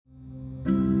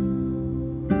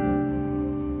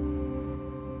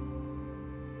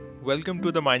Welcome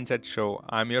to the Mindset Show.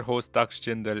 I'm your host Daksh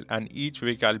Jindal, and each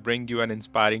week I'll bring you an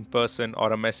inspiring person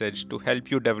or a message to help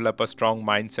you develop a strong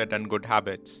mindset and good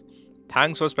habits.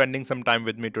 Thanks for spending some time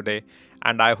with me today,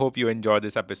 and I hope you enjoy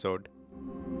this episode.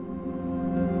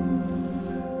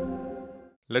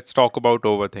 Let's talk about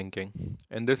overthinking.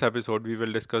 In this episode, we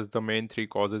will discuss the main three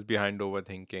causes behind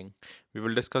overthinking. We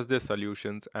will discuss their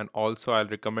solutions, and also I'll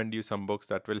recommend you some books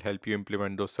that will help you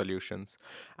implement those solutions.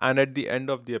 And at the end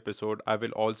of the episode, I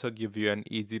will also give you an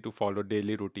easy to follow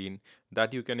daily routine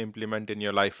that you can implement in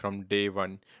your life from day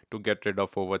one to get rid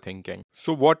of overthinking.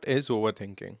 So, what is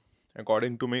overthinking?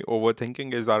 According to me,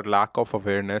 overthinking is our lack of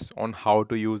awareness on how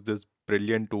to use this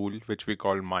brilliant tool which we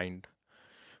call mind.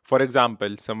 For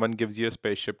example, someone gives you a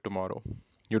spaceship tomorrow.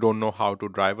 You don't know how to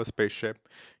drive a spaceship.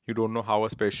 You don't know how a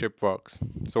spaceship works.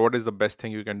 So, what is the best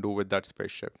thing you can do with that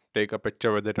spaceship? Take a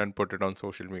picture with it and put it on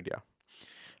social media.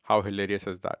 How hilarious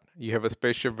is that? You have a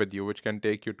spaceship with you which can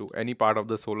take you to any part of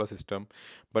the solar system,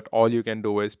 but all you can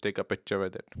do is take a picture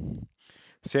with it.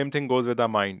 Same thing goes with our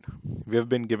mind. We have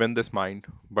been given this mind,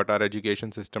 but our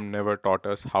education system never taught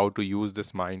us how to use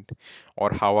this mind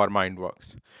or how our mind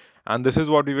works. And this is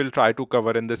what we will try to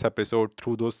cover in this episode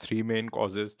through those three main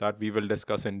causes that we will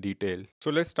discuss in detail.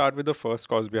 So let's start with the first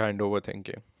cause behind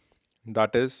overthinking,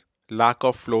 that is, lack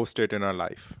of flow state in our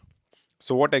life.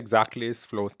 So, what exactly is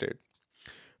flow state?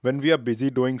 When we are busy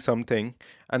doing something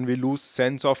and we lose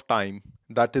sense of time,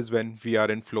 that is when we are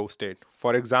in flow state.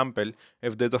 For example,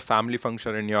 if there's a family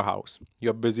function in your house,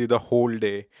 you're busy the whole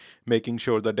day making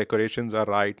sure the decorations are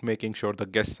right, making sure the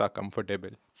guests are comfortable.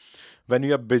 When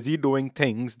you are busy doing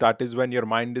things, that is when your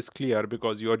mind is clear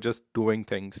because you are just doing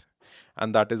things,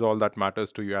 and that is all that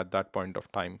matters to you at that point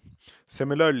of time.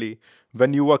 Similarly,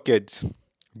 when you were kids,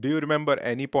 do you remember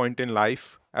any point in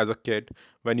life as a kid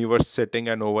when you were sitting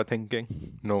and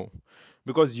overthinking? No,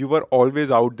 because you were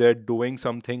always out there doing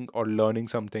something or learning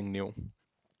something new.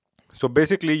 So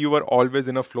basically, you were always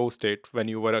in a flow state when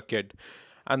you were a kid.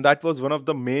 And that was one of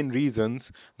the main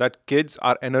reasons that kids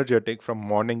are energetic from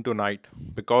morning to night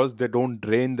because they don't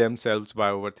drain themselves by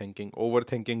overthinking.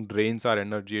 Overthinking drains our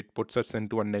energy, it puts us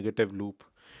into a negative loop.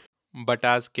 But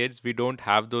as kids, we don't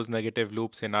have those negative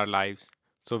loops in our lives.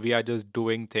 So we are just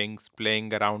doing things,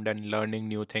 playing around, and learning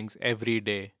new things every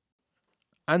day.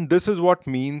 And this is what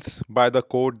means by the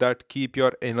quote that keep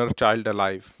your inner child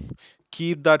alive.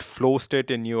 Keep that flow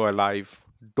state in you alive.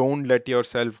 Don't let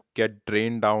yourself get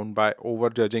drained down by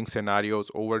overjudging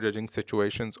scenarios, overjudging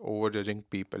situations, overjudging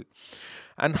people.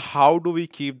 And how do we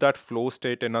keep that flow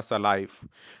state in us alive?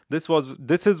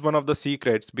 This is one of the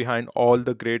secrets behind all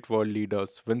the great world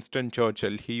leaders. Winston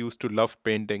Churchill, he used to love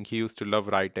painting, he used to love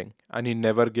writing, and he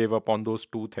never gave up on those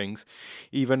two things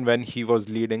even when he was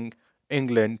leading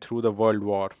England through the World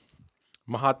War.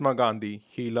 Mahatma Gandhi,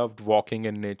 he loved walking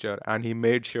in nature and he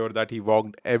made sure that he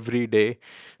walked every day,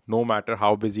 no matter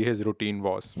how busy his routine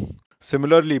was.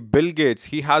 Similarly, Bill Gates,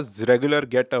 he has regular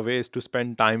getaways to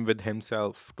spend time with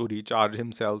himself, to recharge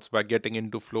himself by getting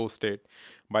into flow state,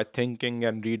 by thinking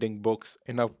and reading books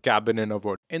in a cabin in a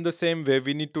wood. In the same way,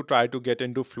 we need to try to get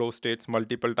into flow states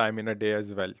multiple times in a day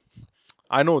as well.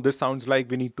 I know this sounds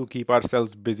like we need to keep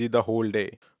ourselves busy the whole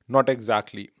day. Not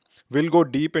exactly. We'll go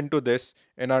deep into this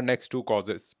in our next two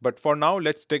causes. But for now,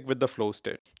 let's stick with the flow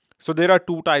state. So there are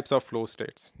two types of flow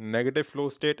states, negative flow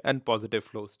state and positive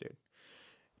flow state.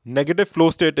 Negative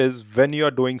flow state is when you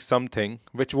are doing something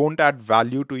which won't add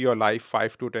value to your life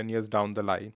 5 to 10 years down the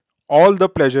line. All the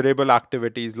pleasurable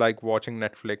activities like watching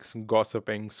Netflix,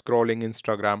 gossiping, scrolling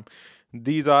Instagram,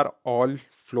 these are all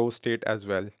flow state as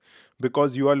well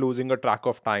because you are losing a track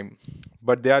of time,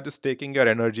 but they are just taking your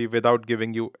energy without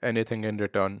giving you anything in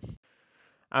return.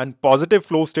 And positive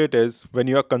flow state is when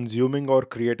you are consuming or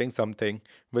creating something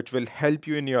which will help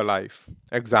you in your life.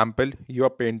 Example, you are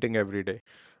painting every day.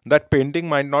 That painting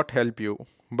might not help you,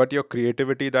 but your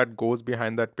creativity that goes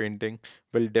behind that painting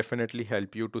will definitely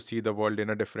help you to see the world in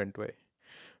a different way.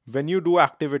 When you do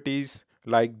activities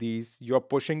like these, you are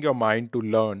pushing your mind to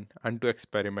learn and to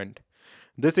experiment.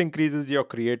 This increases your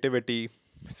creativity,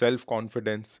 self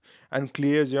confidence, and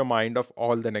clears your mind of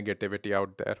all the negativity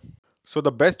out there. So,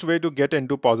 the best way to get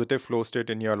into positive flow state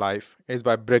in your life is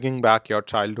by bringing back your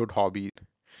childhood hobbies.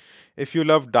 If you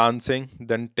love dancing,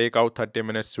 then take out 30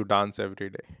 minutes to dance every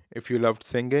day. If you loved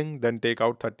singing, then take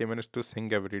out 30 minutes to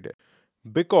sing every day.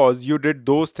 Because you did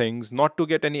those things not to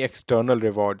get any external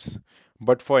rewards,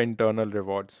 but for internal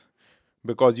rewards.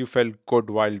 Because you felt good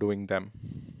while doing them.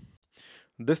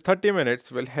 This 30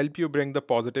 minutes will help you bring the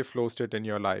positive flow state in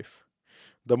your life.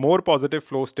 The more positive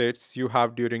flow states you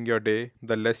have during your day,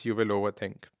 the less you will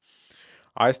overthink.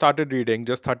 I started reading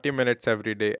just 30 minutes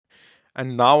every day,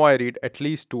 and now I read at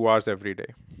least 2 hours every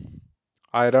day.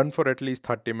 I run for at least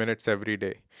 30 minutes every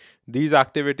day. These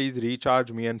activities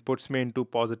recharge me and puts me into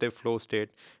positive flow state,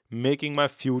 making my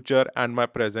future and my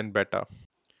present better.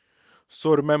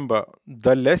 So remember,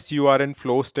 the less you are in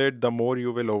flow state, the more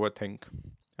you will overthink.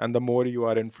 And the more you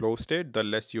are in flow state, the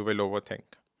less you will overthink.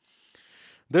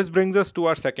 This brings us to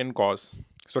our second cause.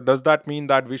 So does that mean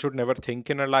that we should never think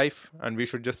in our life and we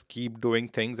should just keep doing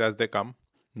things as they come?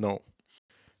 No.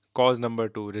 Cause number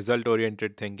two, result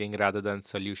oriented thinking rather than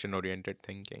solution oriented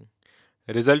thinking.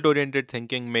 Result oriented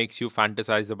thinking makes you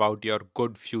fantasize about your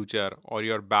good future or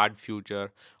your bad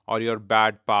future or your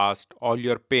bad past. All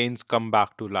your pains come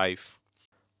back to life.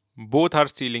 Both are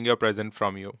stealing your present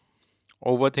from you.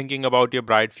 Overthinking about your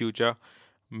bright future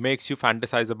makes you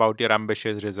fantasize about your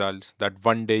ambitious results, that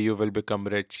one day you will become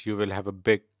rich, you will have a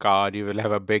big car, you will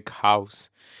have a big house.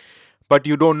 But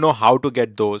you don't know how to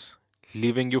get those,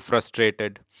 leaving you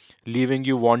frustrated, leaving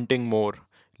you wanting more,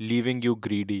 leaving you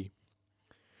greedy.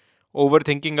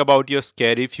 Overthinking about your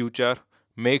scary future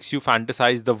makes you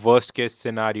fantasize the worst case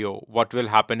scenario. What will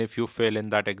happen if you fail in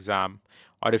that exam,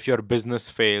 or if your business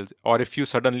fails, or if you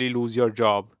suddenly lose your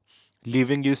job,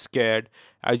 leaving you scared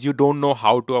as you don't know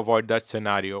how to avoid that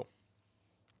scenario.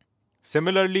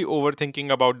 Similarly,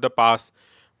 overthinking about the past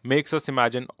makes us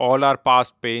imagine all our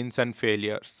past pains and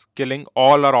failures, killing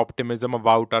all our optimism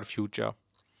about our future.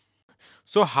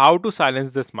 So, how to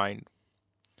silence this mind?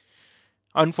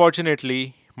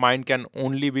 Unfortunately, mind can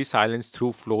only be silenced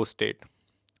through flow state.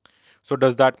 So,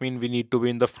 does that mean we need to be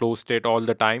in the flow state all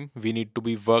the time? We need to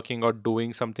be working or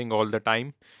doing something all the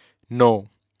time? No.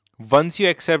 Once you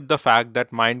accept the fact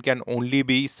that mind can only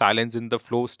be silenced in the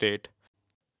flow state,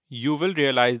 you will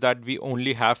realize that we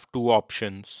only have two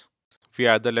options. We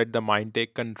either let the mind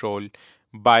take control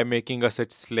by making us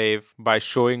its slave, by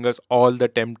showing us all the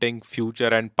tempting future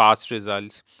and past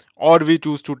results, or we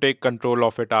choose to take control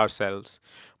of it ourselves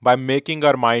by making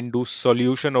our mind do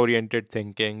solution oriented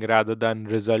thinking rather than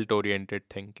result oriented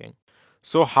thinking.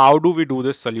 So, how do we do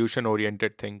this solution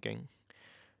oriented thinking?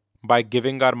 By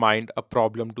giving our mind a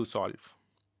problem to solve.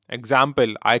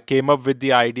 Example, I came up with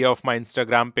the idea of my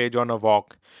Instagram page on a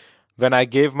walk when I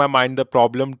gave my mind the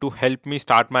problem to help me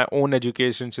start my own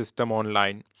education system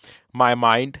online. My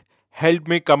mind helped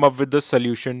me come up with the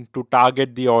solution to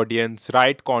target the audience,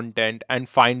 write content, and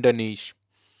find a niche.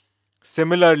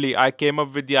 Similarly, I came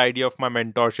up with the idea of my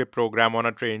mentorship program on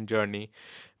a train journey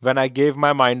when I gave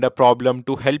my mind a problem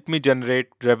to help me generate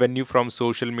revenue from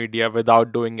social media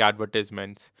without doing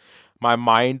advertisements. My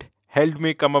mind helped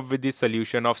me come up with the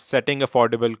solution of setting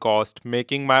affordable cost,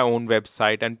 making my own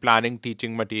website, and planning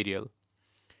teaching material.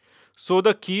 So,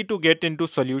 the key to get into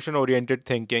solution oriented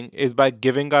thinking is by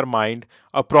giving our mind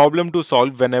a problem to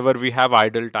solve whenever we have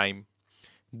idle time.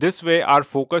 This way, our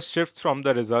focus shifts from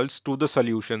the results to the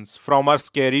solutions, from our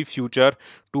scary future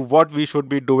to what we should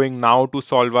be doing now to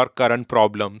solve our current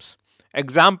problems.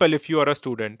 Example, if you are a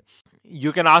student,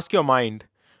 you can ask your mind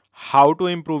how to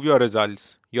improve your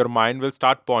results. Your mind will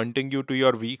start pointing you to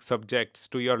your weak subjects,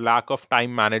 to your lack of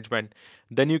time management.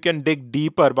 Then you can dig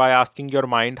deeper by asking your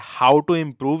mind how to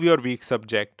improve your weak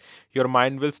subject. Your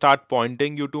mind will start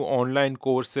pointing you to online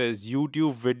courses,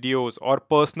 YouTube videos, or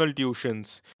personal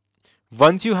tuitions.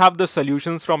 Once you have the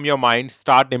solutions from your mind,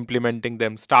 start implementing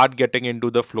them, start getting into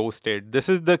the flow state. This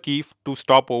is the key to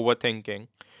stop overthinking.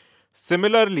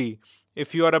 Similarly,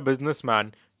 if you are a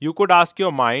businessman, you could ask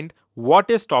your mind what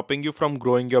is stopping you from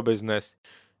growing your business.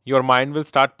 Your mind will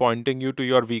start pointing you to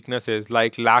your weaknesses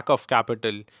like lack of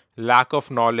capital, lack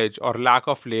of knowledge, or lack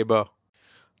of labor.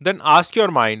 Then ask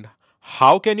your mind,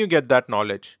 how can you get that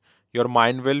knowledge? Your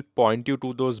mind will point you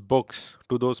to those books,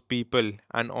 to those people,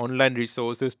 and online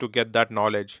resources to get that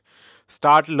knowledge.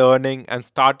 Start learning and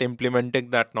start implementing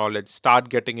that knowledge. Start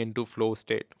getting into flow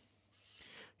state.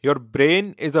 Your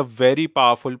brain is a very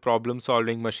powerful problem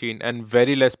solving machine, and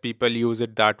very less people use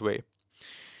it that way.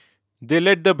 They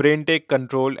let the brain take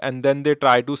control and then they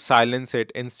try to silence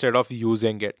it instead of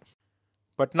using it.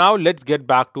 But now let's get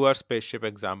back to our spaceship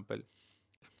example.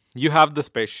 You have the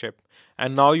spaceship,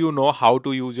 and now you know how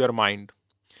to use your mind.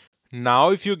 Now,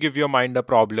 if you give your mind a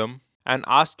problem and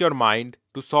ask your mind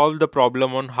to solve the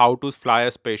problem on how to fly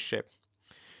a spaceship,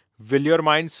 will your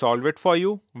mind solve it for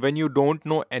you when you don't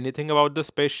know anything about the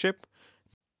spaceship?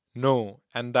 No,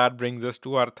 and that brings us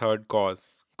to our third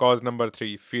cause. Cause number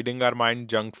three, feeding our mind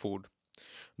junk food.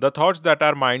 The thoughts that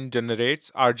our mind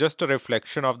generates are just a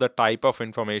reflection of the type of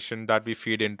information that we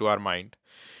feed into our mind.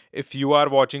 If you are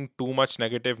watching too much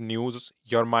negative news,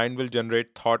 your mind will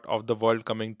generate thought of the world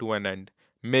coming to an end,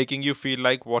 making you feel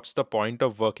like what's the point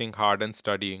of working hard and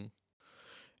studying.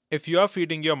 If you are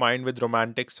feeding your mind with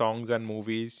romantic songs and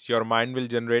movies, your mind will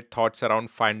generate thoughts around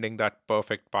finding that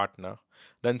perfect partner.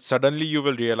 then suddenly you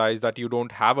will realize that you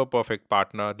don't have a perfect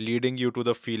partner, leading you to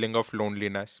the feeling of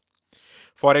loneliness.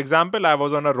 For example, I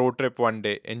was on a road trip one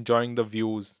day, enjoying the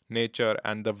views, nature,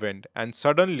 and the wind, and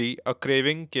suddenly a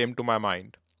craving came to my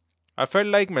mind. I felt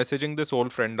like messaging this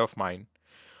old friend of mine.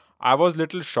 I was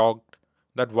little shocked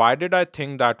that why did I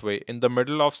think that way in the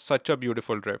middle of such a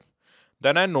beautiful trip.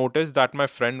 Then I noticed that my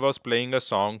friend was playing a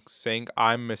song saying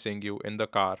I'm missing you in the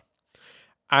car.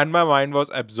 And my mind was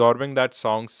absorbing that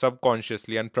song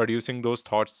subconsciously and producing those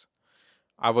thoughts.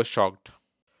 I was shocked.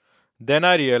 Then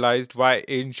I realized why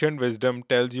ancient wisdom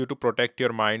tells you to protect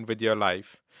your mind with your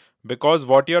life. Because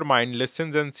what your mind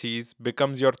listens and sees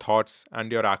becomes your thoughts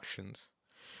and your actions.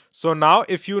 So now,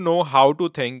 if you know how to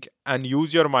think and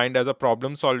use your mind as a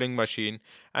problem solving machine,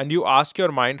 and you ask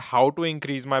your mind how to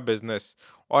increase my business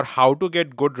or how to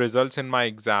get good results in my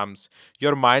exams,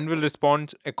 your mind will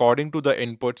respond according to the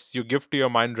inputs you give to your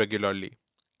mind regularly.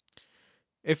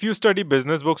 If you study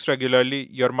business books regularly,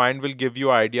 your mind will give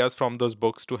you ideas from those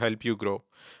books to help you grow.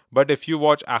 But if you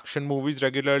watch action movies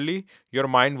regularly, your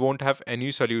mind won't have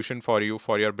any solution for you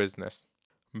for your business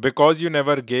because you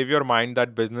never gave your mind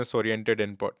that business oriented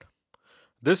input.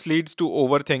 This leads to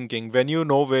overthinking when you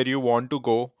know where you want to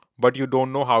go, but you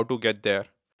don't know how to get there.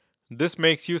 This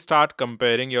makes you start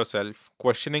comparing yourself,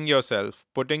 questioning yourself,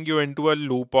 putting you into a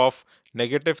loop of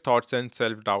negative thoughts and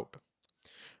self doubt.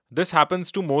 This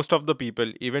happens to most of the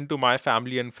people, even to my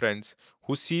family and friends,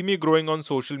 who see me growing on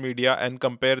social media and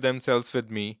compare themselves with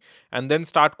me, and then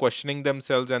start questioning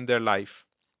themselves and their life.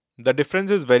 The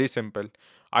difference is very simple.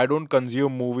 I don't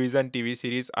consume movies and TV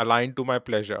series aligned to my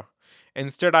pleasure.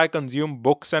 Instead, I consume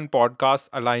books and podcasts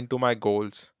aligned to my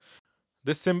goals.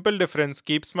 This simple difference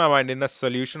keeps my mind in a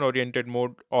solution oriented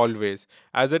mode always,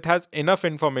 as it has enough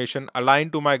information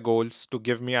aligned to my goals to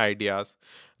give me ideas.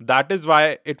 That is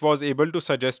why it was able to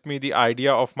suggest me the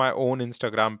idea of my own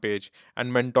Instagram page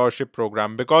and mentorship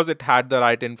program because it had the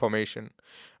right information.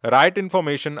 Right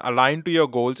information aligned to your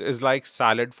goals is like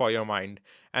salad for your mind,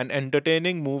 and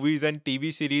entertaining movies and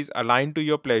TV series aligned to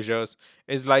your pleasures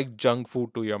is like junk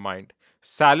food to your mind.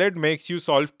 Salad makes you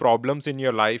solve problems in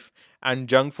your life, and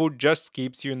junk food just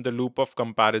keeps you in the loop of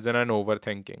comparison and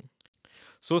overthinking.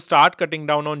 So start cutting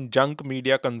down on junk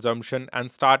media consumption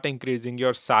and start increasing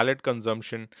your salad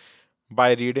consumption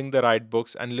by reading the right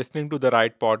books and listening to the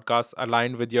right podcasts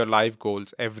aligned with your life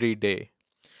goals every day.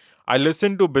 I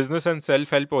listen to business and self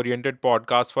help oriented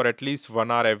podcasts for at least 1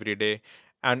 hour every day.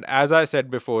 And as I said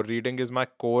before, reading is my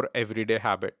core everyday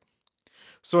habit.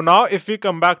 So now, if we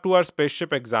come back to our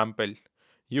spaceship example,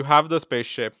 you have the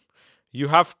spaceship. You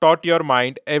have taught your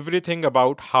mind everything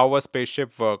about how a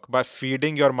spaceship works by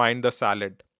feeding your mind the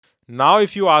salad. Now,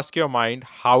 if you ask your mind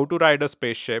how to ride a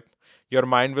spaceship, your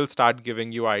mind will start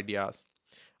giving you ideas.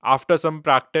 After some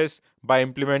practice, by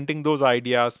implementing those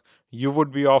ideas, you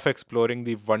would be off exploring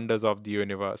the wonders of the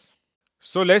universe.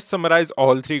 So let's summarize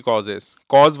all three causes.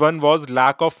 Cause 1 was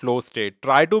lack of flow state.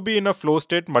 Try to be in a flow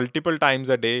state multiple times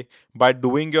a day by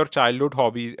doing your childhood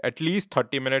hobbies at least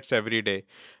 30 minutes every day.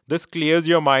 This clears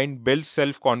your mind, builds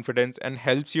self confidence, and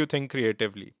helps you think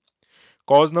creatively.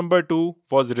 Cause number 2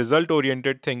 was result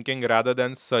oriented thinking rather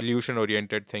than solution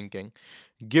oriented thinking.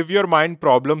 Give your mind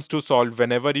problems to solve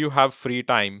whenever you have free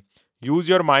time. Use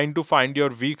your mind to find your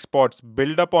weak spots,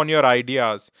 build up on your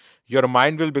ideas. Your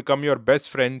mind will become your best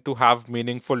friend to have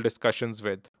meaningful discussions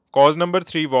with. Cause number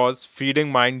 3 was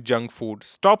feeding mind junk food.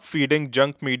 Stop feeding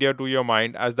junk media to your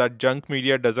mind as that junk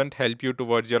media doesn't help you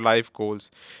towards your life goals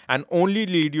and only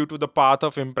lead you to the path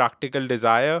of impractical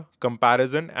desire,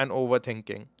 comparison, and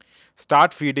overthinking.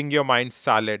 Start feeding your mind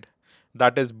salad,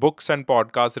 that is, books and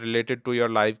podcasts related to your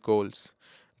life goals.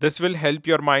 This will help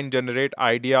your mind generate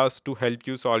ideas to help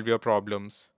you solve your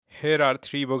problems. Here are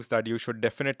three books that you should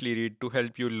definitely read to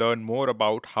help you learn more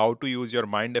about how to use your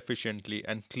mind efficiently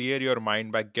and clear your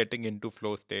mind by getting into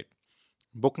flow state.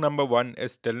 Book number one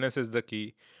is Stillness is the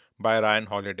Key by Ryan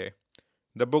Holiday.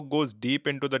 The book goes deep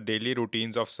into the daily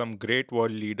routines of some great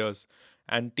world leaders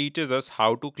and teaches us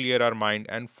how to clear our mind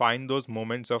and find those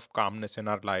moments of calmness in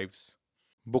our lives.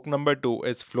 Book number two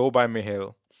is Flow by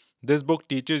Mihail. This book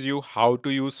teaches you how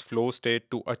to use flow state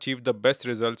to achieve the best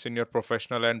results in your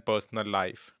professional and personal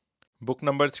life. Book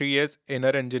number three is Inner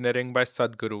Engineering by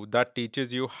Sadhguru that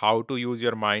teaches you how to use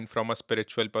your mind from a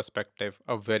spiritual perspective,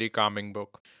 a very calming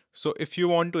book. So, if you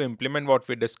want to implement what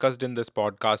we discussed in this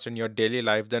podcast in your daily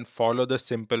life, then follow the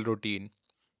simple routine.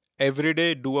 Every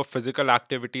day, do a physical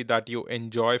activity that you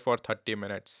enjoy for 30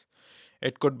 minutes.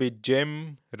 It could be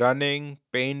gym, running,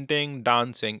 painting,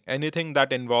 dancing, anything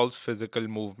that involves physical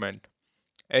movement.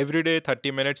 Every day,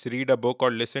 30 minutes, read a book or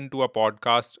listen to a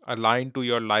podcast aligned to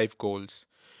your life goals.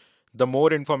 The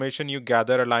more information you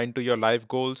gather aligned to your life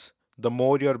goals, the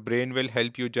more your brain will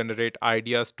help you generate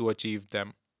ideas to achieve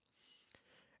them.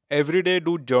 Every day,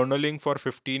 do journaling for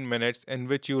 15 minutes in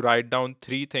which you write down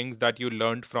 3 things that you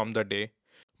learned from the day.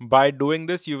 By doing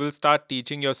this, you will start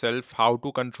teaching yourself how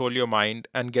to control your mind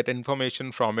and get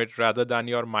information from it rather than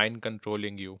your mind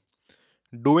controlling you.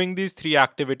 Doing these 3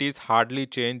 activities hardly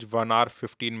change 1 hour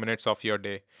 15 minutes of your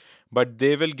day, but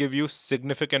they will give you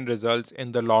significant results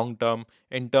in the long term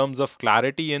in terms of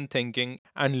clarity in thinking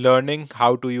and learning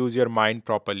how to use your mind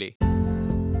properly.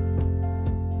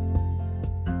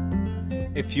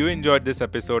 If you enjoyed this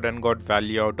episode and got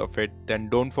value out of it, then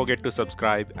don't forget to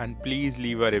subscribe and please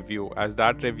leave a review, as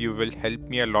that review will help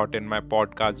me a lot in my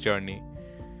podcast journey.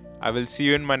 I will see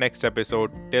you in my next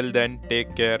episode. Till then,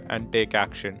 take care and take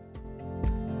action.